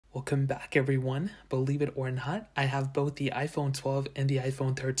Welcome back, everyone. Believe it or not, I have both the iPhone 12 and the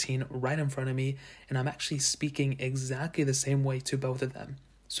iPhone 13 right in front of me, and I'm actually speaking exactly the same way to both of them.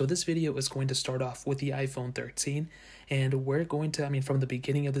 So this video is going to start off with the iPhone 13, and we're going to, from the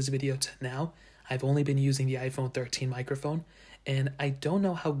beginning of this video to now, I've only been using the iPhone 13 microphone, and I don't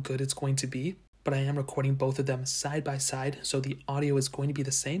know how good it's going to be, but I am recording both of them side by side, so the audio is going to be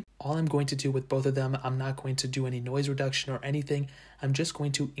the same. All I'm going to do with both of them, I'm not going to do any noise reduction or anything. I'm just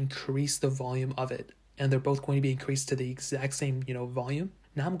going to increase the volume of it, and they're both going to be increased to the exact same, volume.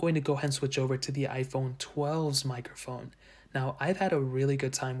 Now I'm going to go ahead and switch over to the iPhone 12's microphone. Now, I've had a really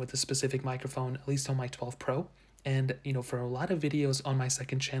good time with this specific microphone, at least on my 12 Pro. And, for a lot of videos on my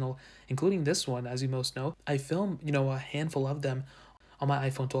second channel, including this one, as you most know, I film, a handful of them on my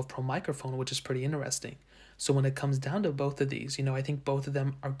iPhone 12 Pro microphone, which is pretty interesting. So when it comes down to both of these, I think both of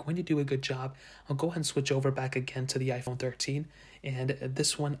them are going to do a good job. I'll go ahead and switch over back again to the iPhone 13. And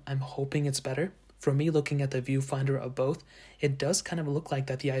this one, I'm hoping it's better. For me, looking at the viewfinder of both, it does kind of look like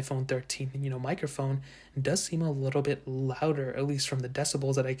that the iPhone 13, microphone does seem a little bit louder, at least from the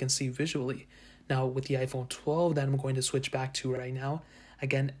decibels that I can see visually. Now, with the iPhone 12 that I'm going to switch back to right now,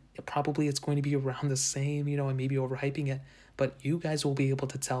 again, probably it's going to be around the same, and maybe overhyping it, but you guys will be able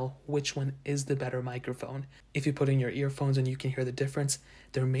to tell which one is the better microphone. If you put in your earphones and you can hear the difference,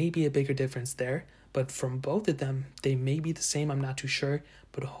 there may be a bigger difference there, but from both of them, they may be the same, I'm not too sure,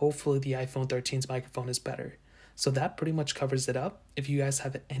 but hopefully the iPhone 13's microphone is better. So that pretty much covers it up. If you guys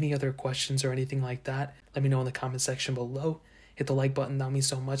have any other questions or anything like that, let me know in the comment section below. Hit the like button, that means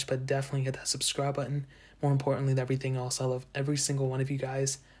so much, but definitely hit that subscribe button. More importantly than everything else, I love every single one of you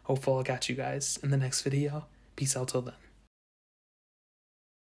guys. Hopefully I'll catch you guys in the next video. Peace out till then.